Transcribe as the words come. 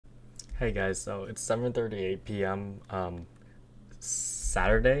Hey guys, so it's 7:38 p.m.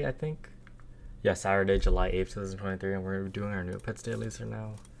 Saturday, I think. Yeah, Saturday, July 8th, 2023, and we're doing our Neopets dailies right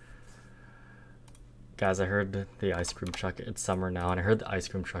now. Guys, I heard the ice cream truck. It's summer now, and I heard the ice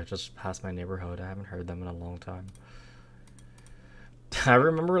cream truck just passed my neighborhood. I haven't heard them in a long time. I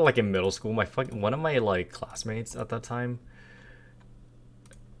remember like in middle school, one of my like classmates at that time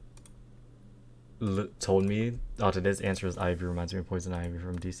told me, oh, today's answer is Ivy, reminds me of Poison Ivy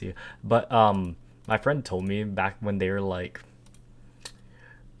from DC. But my friend told me back when they were like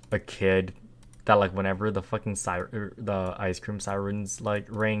a kid that like whenever the fucking the ice cream sirens like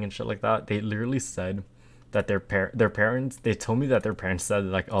rang and shit like that, they literally said that their parents, they told me that their parents said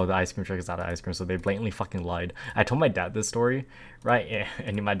like, oh, the ice cream truck is out of ice cream, so they blatantly fucking lied. I told my dad this story, right?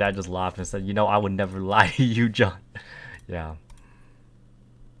 And my dad just laughed and said, I would never lie to you, John. Yeah.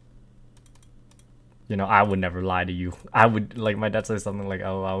 I would never lie to you. I would, like, my dad said something like,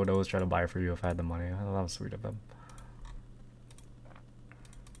 oh, I would always try to buy it for you if I had the money. I thought that was sweet of him.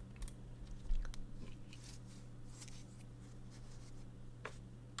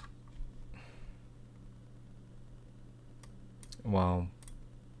 Wow.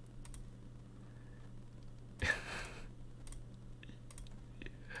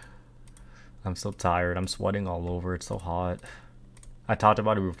 I'm so tired. I'm sweating all over. It's so hot. I talked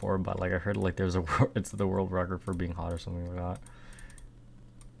about it before, but like I heard like there's a it's the world record for being hot or something like that.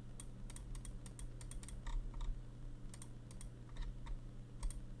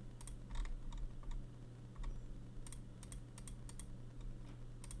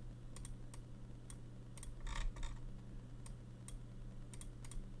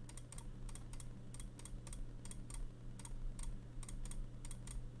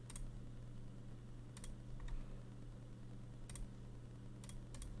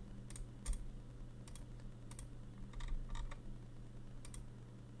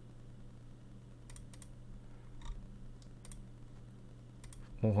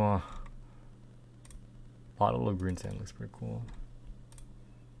 Wow. Bottle of green sand looks pretty cool.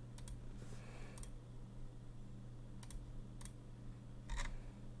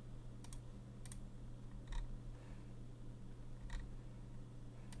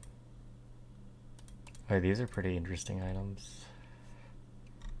 Hey, these are pretty interesting items.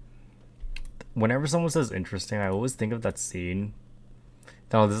 Whenever someone says interesting, I always think of that scene.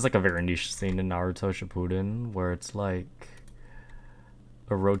 No, this is like a very niche scene in Naruto Shippuden where it's like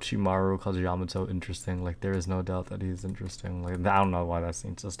Orochimaru calls Yamato interesting. Like, there is no doubt that he's interesting. Like, I don't know why that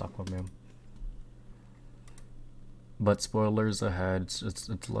scene just stuck with me. But spoilers ahead.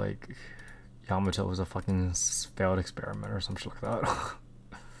 It's like Yamato was a fucking failed experiment or some shit like that.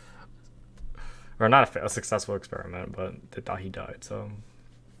 Or not a successful experiment, but they thought he died. So,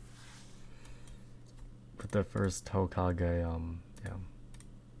 but the first Hokage, yeah.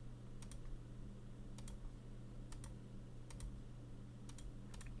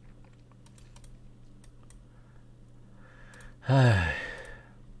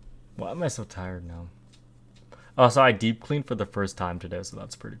 Why am I so tired now? Oh, so I deep cleaned for the first time today, so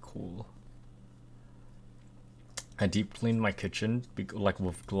that's pretty cool. I deep cleaned my kitchen, like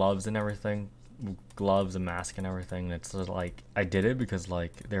with gloves and everything, gloves and mask and everything. And it's like I did it because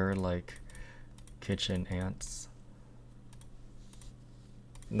like there are like kitchen ants.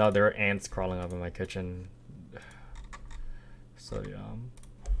 No, there are ants crawling up in my kitchen. So yeah.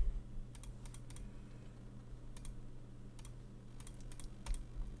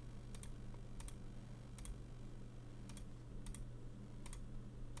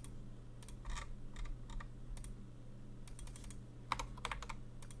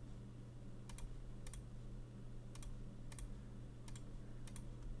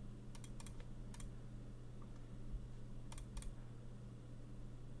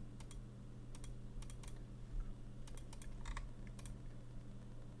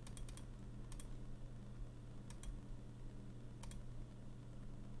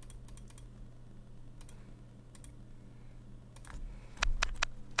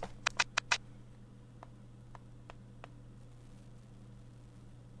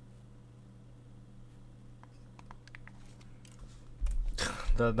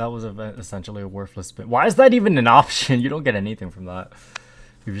 That was essentially a worthless spin. Why is that even an option? You don't get anything from that.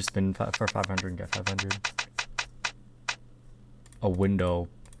 You just spin for 500 and get 500. A window.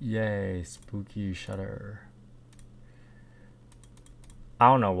 Yay, spooky shutter. I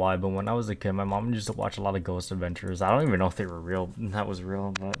don't know why, but when I was a kid, my mom used to watch a lot of Ghost Adventures. I don't even know if they were real. That was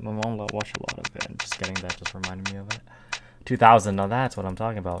real, but my mom watched a lot of it. And just getting that just reminded me of it. 2000. Now that's what I'm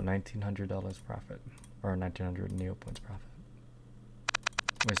talking about. $1,900 profit, or 1,900 Neopets profit.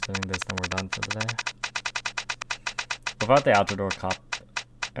 We're spinning this, then we're done for the day. Without the outdoor cop,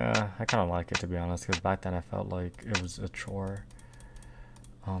 I kind of like it, to be honest, because back then I felt like it was a chore.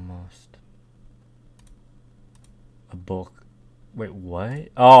 Almost. A book. Wait, what?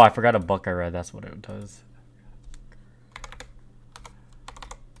 Oh, I forgot a book I read. That's what it does.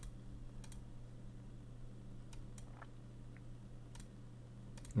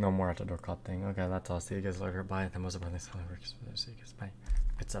 No more at the door clock thing. Okay, that's all. See you guys later. Bye. That was about this. See you guys. Bye.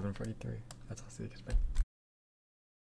 It's 7:43. That's all. See you guys. Bye.